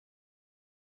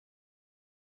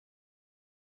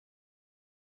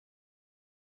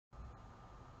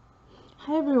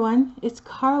Hi everyone, it's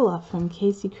Carla from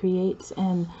Casey Creates,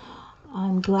 and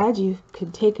I'm glad you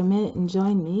could take a minute and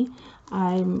join me.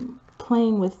 I'm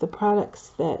playing with the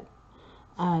products that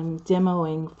I'm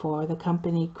demoing for the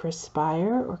company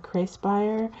Craspire or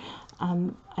Craspire.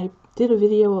 I did a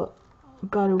video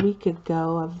about a week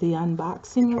ago of the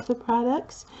unboxing of the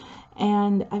products,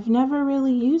 and I've never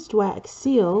really used wax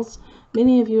seals.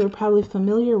 Many of you are probably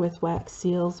familiar with wax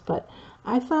seals, but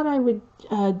I thought I would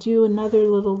do another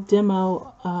little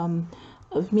demo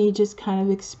of me just kind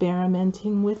of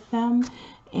experimenting with them.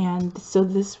 And so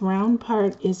this round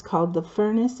part is called the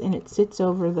furnace, and it sits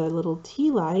over the little tea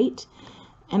light.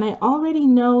 And I already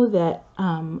know that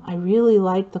I really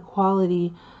like the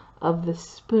quality of the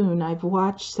spoon. I've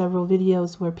watched several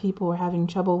videos where people were having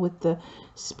trouble with the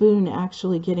spoon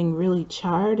actually getting really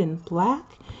charred and black,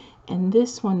 and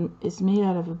this one is made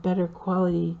out of a better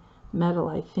quality metal,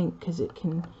 I think, because it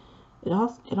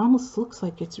almost looks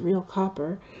like it's real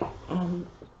copper.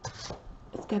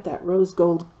 It's got that rose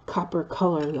gold copper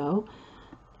color though,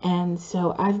 and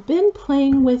so I've been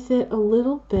playing with it a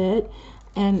little bit,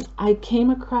 and I came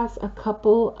across a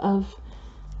couple of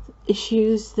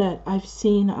issues that I've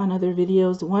seen on other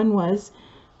videos. One was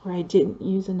where I didn't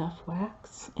use enough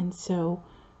wax, and so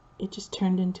it just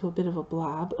turned into a bit of a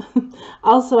blob.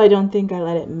 Also, I don't think I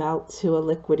let it melt to a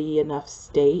liquidy enough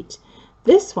state.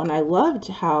 This one, I loved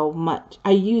how much I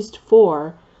used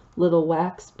 4 little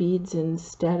wax beads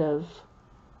instead of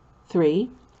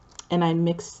 3, and I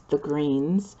mixed the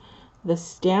greens. The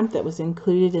stamp that was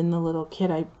included in the little kit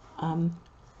I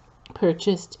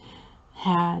purchased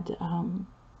had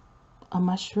a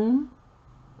mushroom.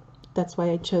 That's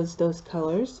why I chose those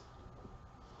colors.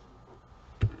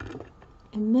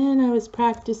 And then I was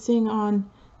practicing on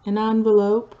an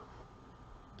envelope,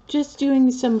 just doing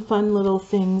some fun little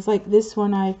things. Like this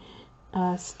one, I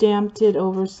stamped it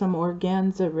over some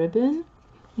organza ribbon.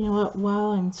 You know what,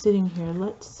 while I'm sitting here,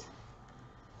 let's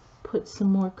put some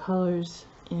more colors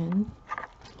in.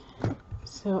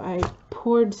 So I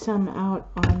poured some out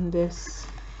on this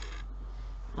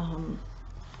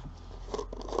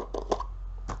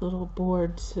little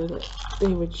board so that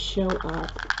they would show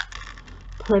up.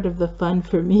 Part of the fun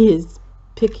for me is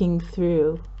picking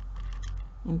through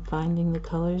and finding the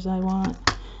colors I want,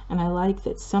 and I like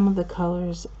that some of the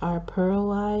colors are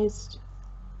pearlized.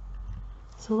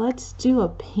 So let's do a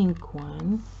pink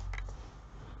one.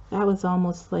 That was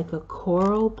almost like a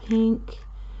coral pink,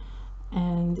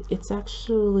 and it's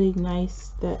actually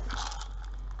nice that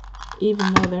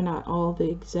even though they're not all the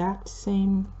exact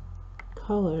same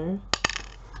color,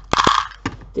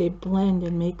 they blend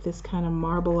and make this kind of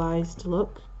marbleized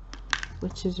look,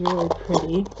 which is really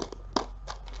pretty.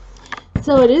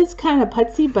 So it is kind of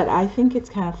putsy, but I think it's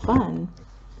kind of fun.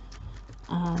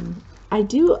 I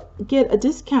do get a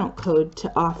discount code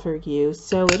to offer you,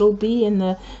 so it'll be in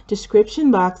the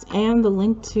description box and the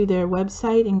link to their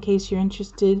website in case you're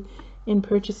interested in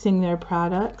purchasing their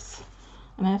products.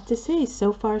 And I have to say,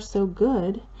 so far so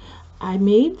good. I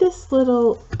made this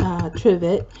little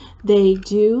trivet. They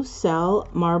do sell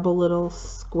marble little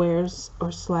squares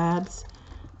or slabs.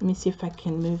 Let me see if I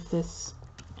can move this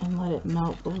and let it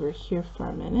melt over here for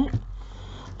a minute.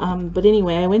 But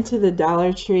anyway, I went to the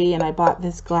Dollar Tree and I bought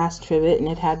this glass trivet, and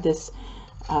it had this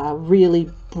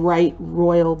really bright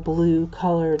royal blue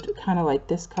colored, kind of like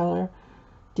this color,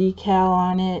 decal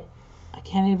on it. I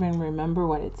can't even remember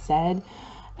what it said.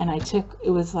 And it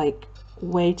was like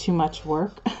way too much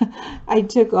work. I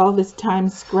took all this time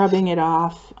scrubbing it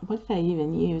off. What did I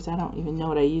even use? I don't even know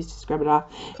what I used to scrub it off.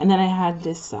 And then I had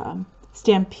this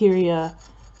Stamperia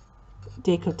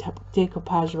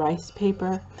decoupage rice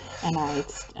paper, and I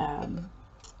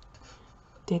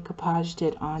decoupaged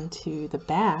it onto the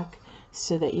back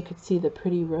so that you could see the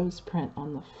pretty rose print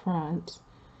on the front.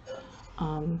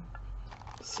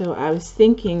 So I was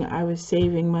thinking I was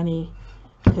saving money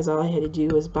because all I had to do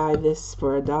was buy this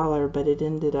for $1, but it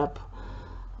ended up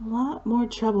a lot more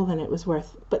trouble than it was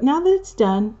worth. But now that it's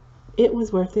done, it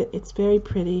was worth it. It's very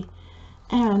pretty,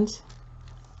 and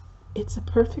it's a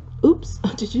perfect, oops,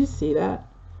 did you see that?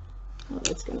 Oh,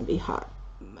 it's gonna be hot.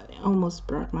 I almost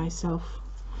burnt myself.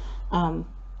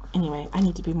 Anyway, I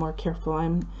need to be more careful.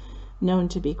 I'm known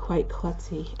to be quite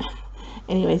klutzy.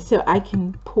 Anyway, so I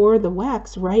can pour the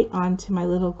wax right onto my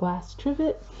little glass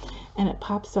trivet, and it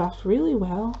pops off really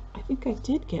well. I think I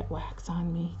did get wax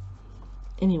on me.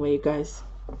 Anyway, you guys,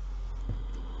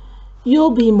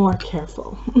 you'll be more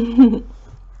careful.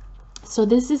 So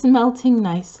this is melting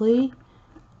nicely,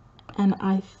 and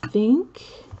I think,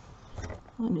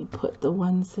 let me put the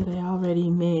ones that I already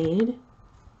made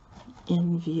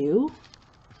in view.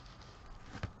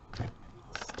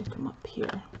 I'll stick them up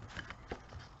here.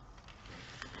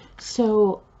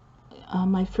 So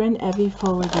my friend Evie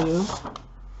Foladu,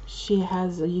 she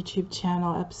has a YouTube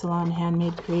channel, Epsilon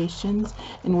Handmade Creations,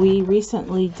 and we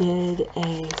recently did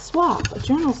a swap, a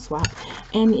journal swap.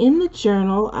 And in the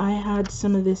journal, I had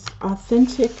some of this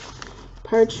authentic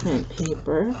parchment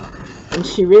paper, and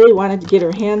she really wanted to get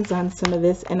her hands on some of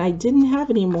this, and I didn't have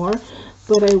any more,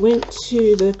 but I went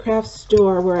to the craft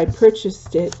store where I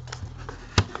purchased it,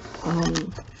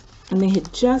 and they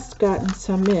had just gotten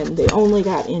some in. They only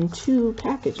got in 2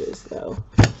 packages though.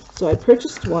 So I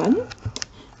purchased one.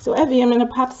 So Evie, I'm going to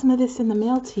pop some of this in the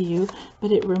mail to you,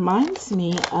 but it reminds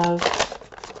me of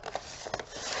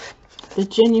the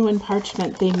genuine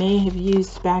parchment they may have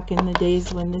used back in the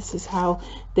days when this is how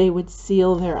they would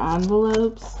seal their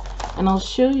envelopes. And I'll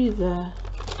show you the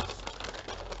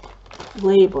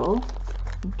label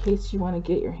in case you want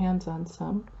to get your hands on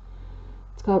some.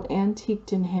 It's called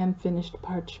Antiqued and Hand Finished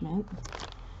Parchment,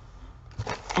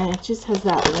 and it just has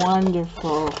that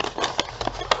wonderful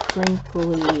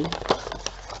crinkly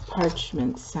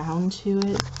parchment sound to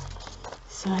it.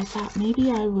 So I thought maybe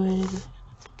I would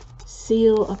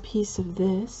seal a piece of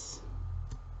this.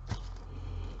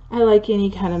 I like any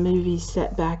kind of movie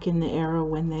set back in the era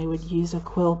when they would use a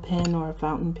quill pen or a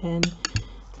fountain pen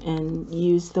and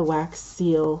use the wax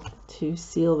seal to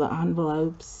seal the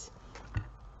envelopes.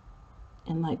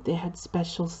 And like they had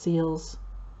special seals,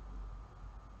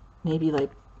 maybe like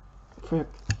for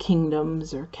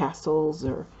kingdoms or castles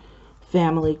or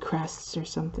family crests or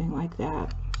something like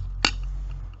that.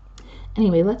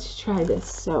 Anyway, let's try this.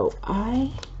 So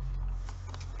I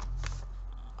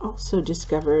also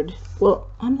discovered, well,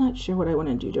 I'm not sure what I want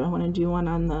to do. Do I want to do one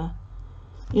on the,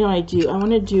 you know what I do? I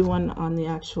want to do one on the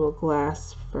actual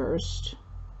glass first.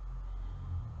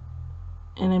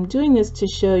 And I'm doing this to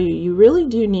show you, you really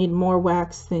do need more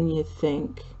wax than you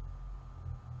think.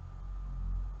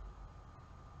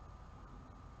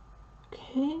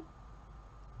 Okay.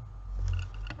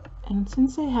 And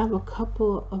since I have a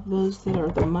couple of those that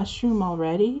are the mushroom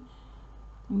already,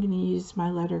 I'm going to use my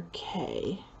letter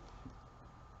K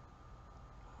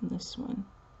on this one.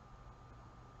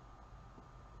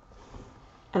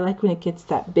 I like when it gets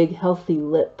that big healthy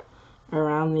lip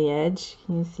around the edge.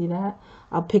 Can you see that?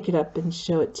 I'll pick it up and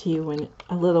show it to you when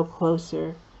a little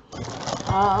closer.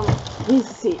 Let me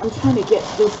see. I'm trying to get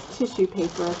this tissue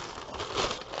paper.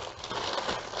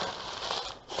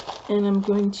 And I'm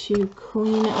going to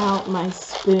clean out my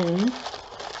spoon.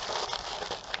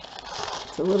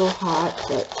 It's a little hot,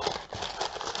 but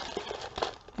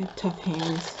I have tough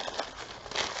hands.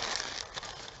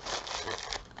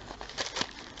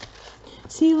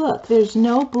 See, look, there's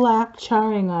no black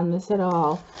charring on this at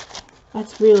all.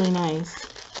 That's really nice.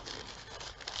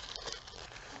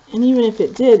 And even if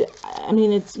it did, I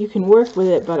mean, it's, you can work with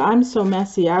it, but I'm so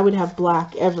messy, I would have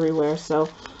black everywhere, so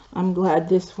I'm glad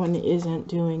this one isn't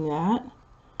doing that.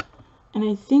 And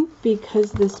I think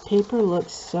because this paper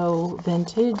looks so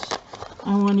vintage,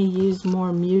 I want to use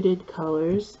more muted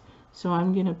colors. So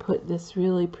I'm going to put this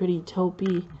really pretty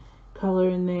taupey color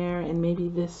in there, and maybe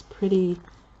this pretty,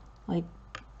 like,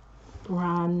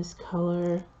 bronze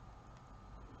color.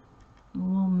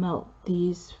 And we'll melt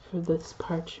these for this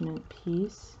parchment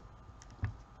piece.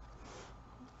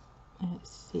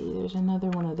 Let's see, there's another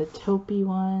one of the taupey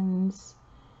ones.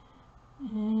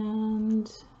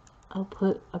 And I'll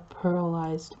put a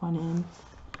pearlized one in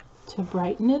to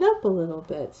brighten it up a little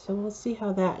bit. So we'll see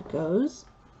how that goes.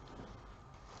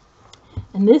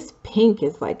 And this pink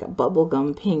is like a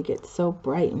bubblegum pink. It's so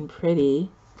bright and pretty.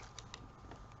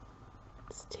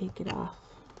 Let's take it off.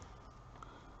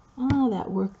 Oh, that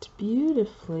worked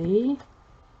beautifully.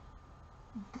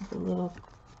 With a little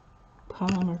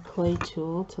polymer clay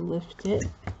tool to lift it.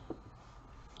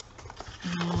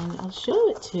 And I'll show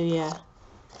it to you.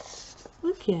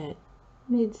 Look at it.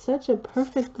 Made such a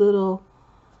perfect little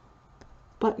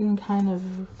button kind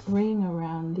of ring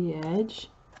around the edge.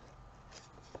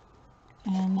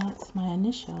 And that's my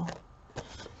initial.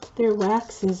 Their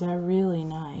waxes are really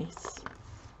nice.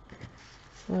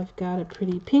 So I've got a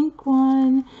pretty pink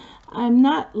one. I'm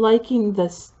not liking the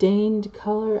stained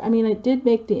color. I mean, it did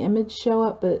make the image show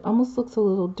up, but it almost looks a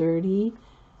little dirty.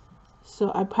 So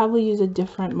I probably use a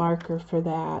different marker for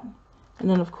that. And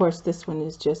then of course this one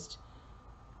is just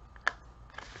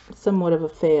somewhat of a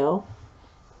fail.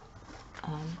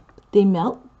 They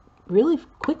melt really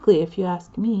quickly if you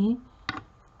ask me.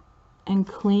 And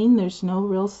clean, there's no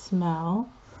real smell.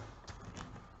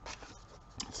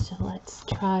 So let's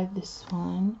try this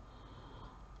one.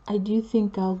 I do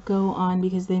think I'll go on,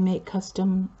 because they make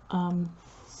custom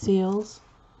seals,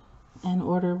 and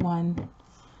order one.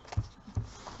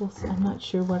 I'm not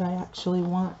sure what I actually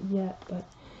want yet, but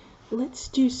let's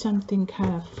do something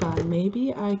kind of fun.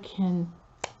 Maybe I can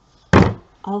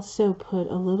also put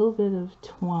a little bit of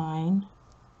twine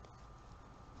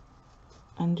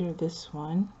under this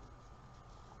one.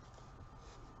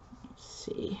 Let's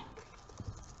see.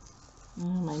 Oh,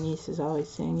 my niece is always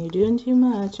saying, you're doing too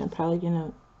much. I'm probably going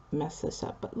to mess this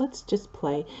up, but let's just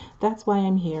play. That's why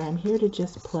I'm here. I'm here to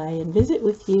just play and visit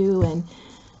with you and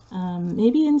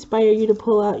maybe inspire you to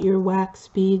pull out your wax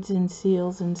beads and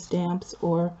seals and stamps,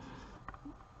 or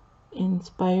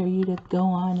inspire you to go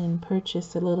on and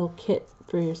purchase a little kit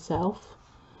for yourself.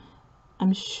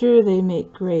 I'm sure they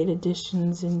make great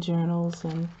additions in journals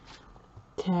and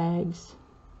tags.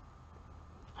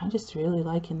 I'm just really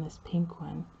liking this pink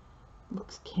one.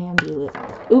 Looks candy-like.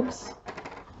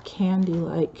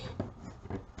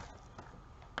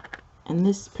 And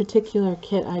this particular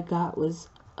kit I got was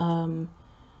a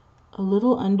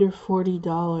little under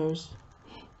 $40,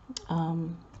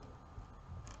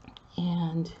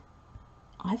 and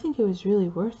I think it was really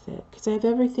worth it because I have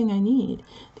everything I need.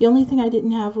 The only thing I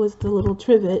didn't have was the little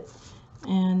trivet,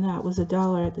 and that was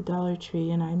 $1 at the Dollar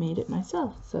Tree, and I made it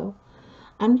myself. So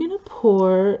I'm gonna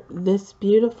pour this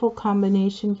beautiful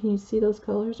combination. Can you see those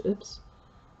colors? Oops.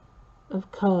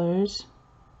 Of colors.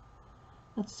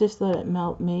 Let's just let it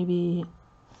melt maybe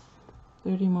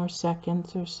 30 more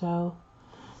seconds or so.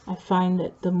 I find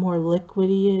that the more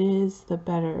liquidy it is, the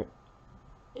better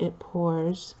it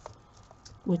pours,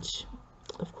 which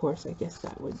of course I guess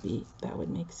that would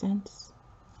make sense.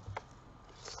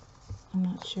 I'm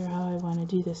not sure how I want to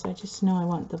do this. I just know I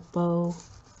want the bow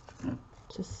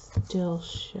to still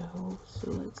show. So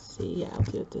let's see. Yeah, I'll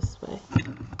do it this way.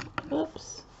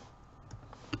 Oops.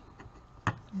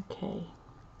 Okay.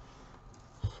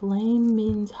 Flame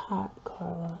means hot,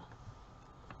 Carla.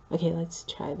 Okay, let's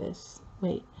try this.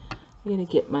 Wait, I gotta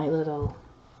get my little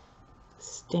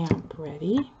stamp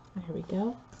ready. There we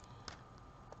go.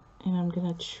 And I'm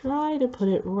gonna try to put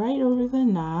it right over the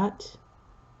knot.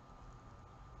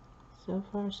 So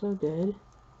far, so good.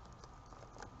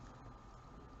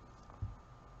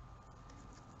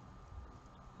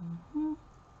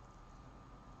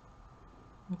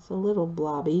 It's a little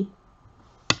blobby.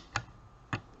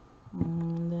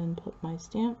 And then put my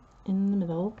stamp in the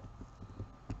middle.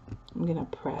 I'm gonna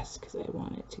press because I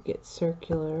want it to get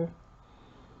circular,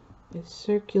 as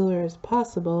circular as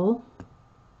possible.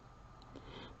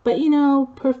 But you know,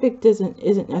 perfect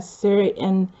isn't necessary.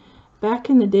 And back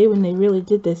in the day when they really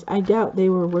did this, I doubt they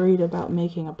were worried about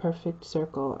making a perfect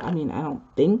circle. I mean, I don't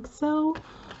think so,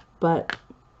 but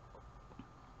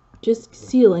just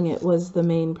sealing it was the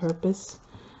main purpose.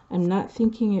 I'm not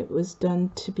thinking it was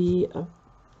done to be a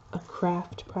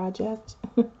craft project.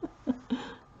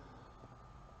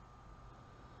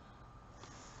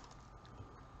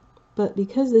 But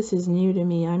because this is new to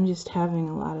me, I'm just having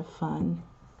a lot of fun.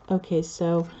 Okay,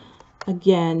 so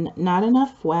again, not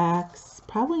enough wax,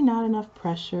 probably not enough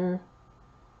pressure.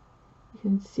 You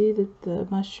can see that the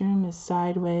mushroom is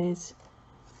sideways,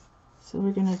 so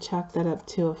we're going to chalk that up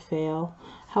to a fail.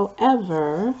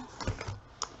 However,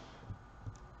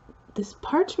 this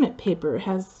parchment paper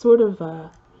has sort of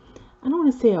a, I don't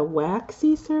want to say a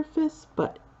waxy surface,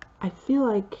 but I feel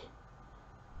like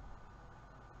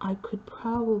I could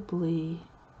probably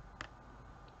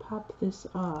pop this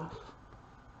off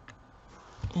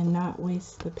and not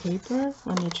waste the paper.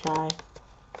 Let me try.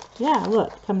 Yeah,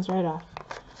 look, it comes right off.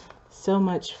 So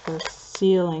much for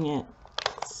sealing it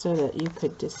so that you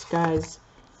could disguise,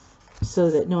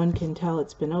 so that no one can tell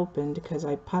it's been opened, because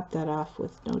I popped that off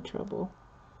with no trouble.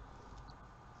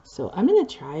 So I'm going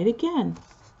to try it again.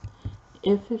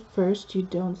 If at first you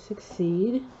don't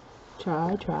succeed,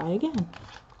 try again.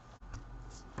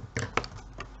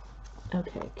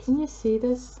 Okay, can you see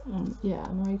this? Yeah,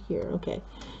 I'm right here. Okay,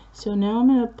 so now I'm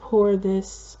going to pour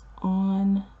this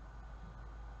on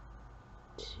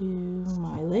to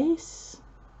my lace.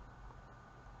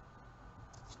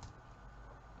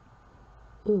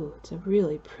 Ooh, it's a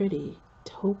really pretty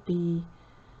taupey,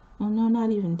 oh no,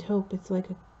 not even taupe, it's like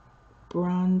a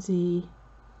bronzy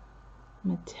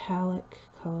metallic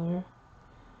color.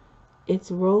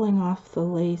 It's rolling off the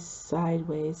lace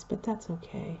sideways, but that's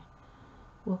okay.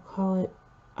 We'll call it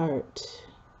art.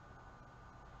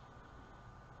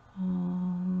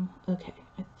 Okay,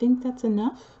 I think that's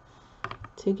enough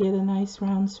to get a nice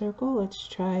round circle. Let's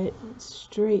try it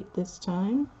straight this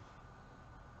time.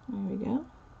 There we go.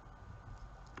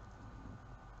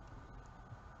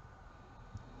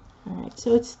 Alright,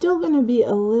 so it's still going to be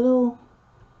a little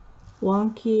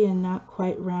wonky and not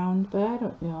quite round, but I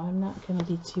don't know. I'm not going to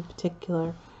be too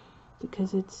particular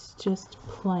because it's just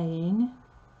playing.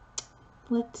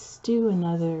 Let's do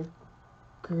another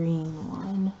green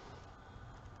one.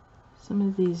 Some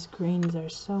of these greens are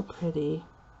so pretty.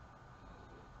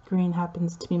 Green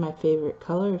happens to be my favorite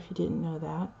color, if you didn't know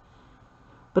that.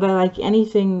 But I like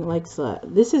anything like,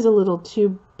 this is a little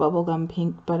too bubblegum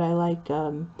pink, but I like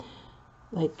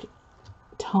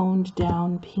toned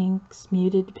down pinks,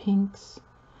 muted pinks.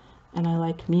 And I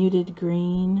like muted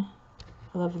green.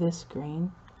 I love this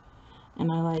green.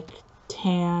 And I like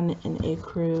tan and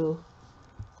ecru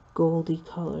goldy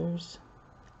colors.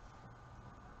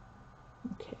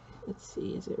 Okay, let's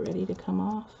see, is it ready to come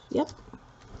off? Yep.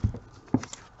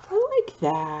 I like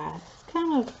that. It's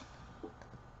kind of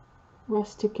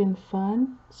rustic and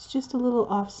fun. It's just a little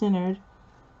off-centered,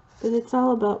 but it's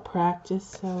all about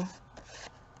practice, so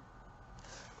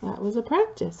that was a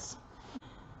practice.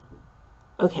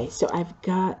 Okay, so I've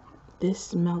got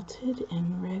this melted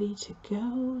and ready to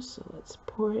go, so let's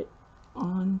pour it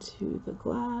onto the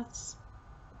glass.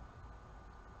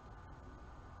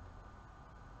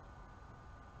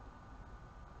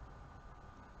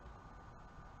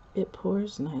 It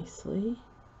pours nicely.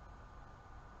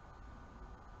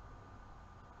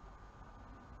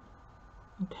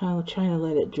 I'm kind of trying to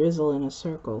let it drizzle in a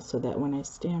circle so that when I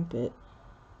stamp it,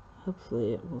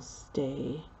 hopefully it will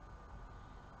stay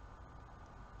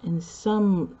in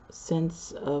some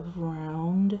sense of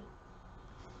round.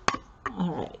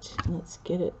 Alright, let's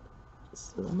get it.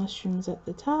 So the mushrooms at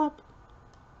the top.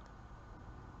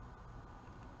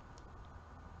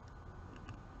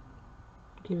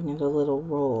 Giving it a little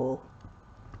roll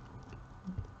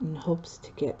in hopes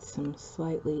to get some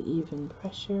slightly even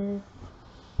pressure.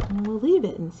 And we'll leave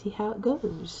it and see how it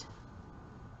goes.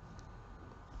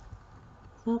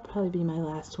 That'll probably be my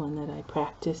last one that I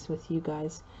practice with you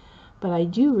guys. But I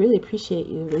do really appreciate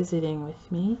you visiting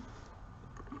with me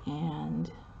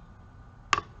and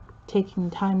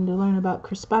taking time to learn about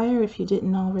Craspire if you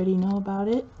didn't already know about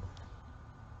it.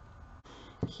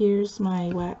 Here's my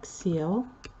wax seal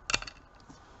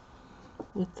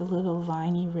with the little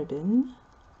viney ribbon,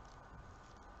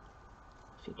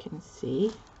 if you can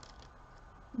see,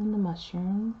 and the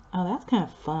mushroom. Oh, that's kind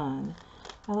of fun.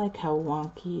 I like how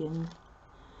wonky, and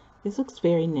this looks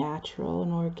very natural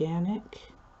and organic.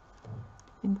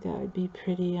 I think that would be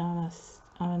pretty on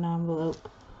an envelope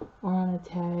or on a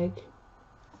tag.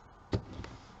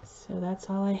 So that's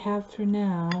all I have for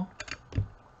now.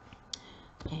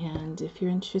 And if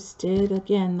you're interested,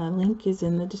 again, the link is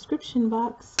in the description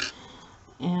box.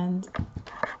 And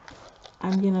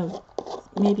I'm gonna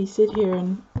maybe sit here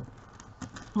and,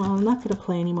 well, I'm not gonna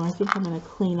play anymore. I think I'm gonna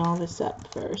clean all this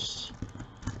up first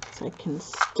so I can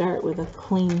start with a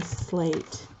clean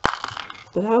slate.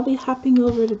 But I'll be hopping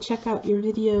over to check out your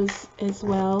videos as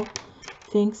well.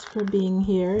 Thanks for being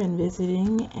here and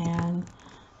visiting, and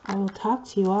I will talk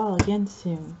to you all again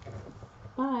soon.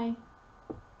 Bye.